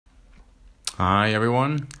Hi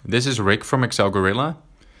everyone, this is Rick from Excel Gorilla,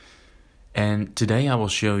 and today I will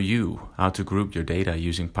show you how to group your data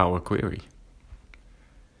using Power Query.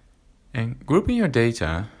 And grouping your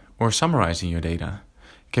data or summarizing your data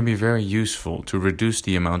can be very useful to reduce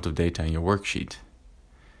the amount of data in your worksheet.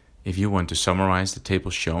 If you want to summarize the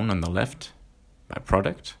table shown on the left by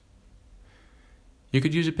product, you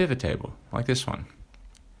could use a pivot table like this one.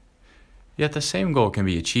 Yet the same goal can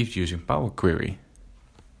be achieved using Power Query.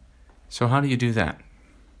 So how do you do that?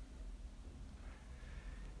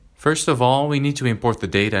 First of all, we need to import the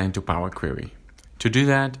data into Power Query. To do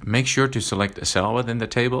that, make sure to select a cell within the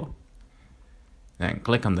table, then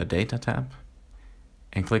click on the Data tab,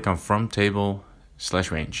 and click on From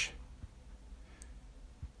Table/Range.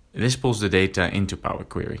 This pulls the data into Power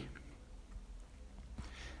Query.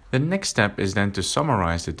 The next step is then to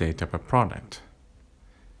summarize the data per product.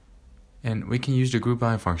 And we can use the Group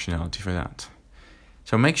By functionality for that.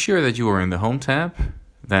 So make sure that you are in the Home tab,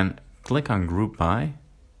 then click on Group By,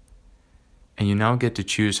 and you now get to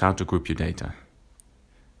choose how to group your data.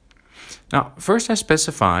 Now, first I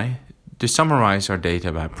specify to summarize our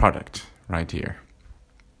data by product, right here.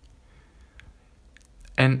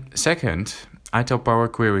 And second, I tell Power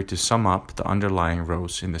Query to sum up the underlying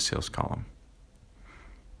rows in the sales column.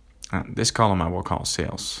 This column I will call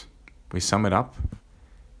sales. We sum it up,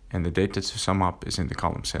 and the data to sum up is in the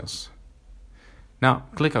column sales. Now,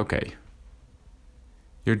 click OK.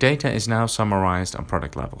 Your data is now summarized on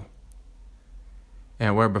product level.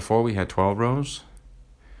 And where before we had 12 rows,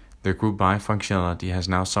 the Group By functionality has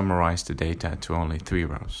now summarized the data to only 3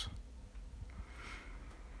 rows.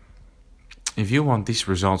 If you want these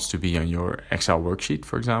results to be on your Excel worksheet,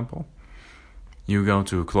 for example, you go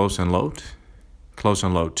to Close and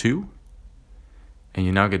Load to, and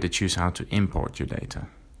you now get to choose how to import your data.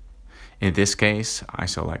 In this case, I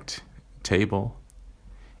select Table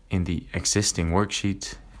in the existing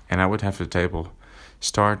worksheet, and I would have the table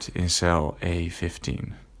start in cell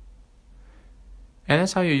A15. And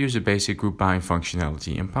that's how you use the basic Group By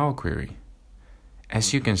functionality in Power Query.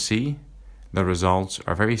 As you can see, the results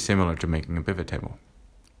are very similar to making a pivot table.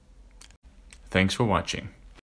 Thanks for watching.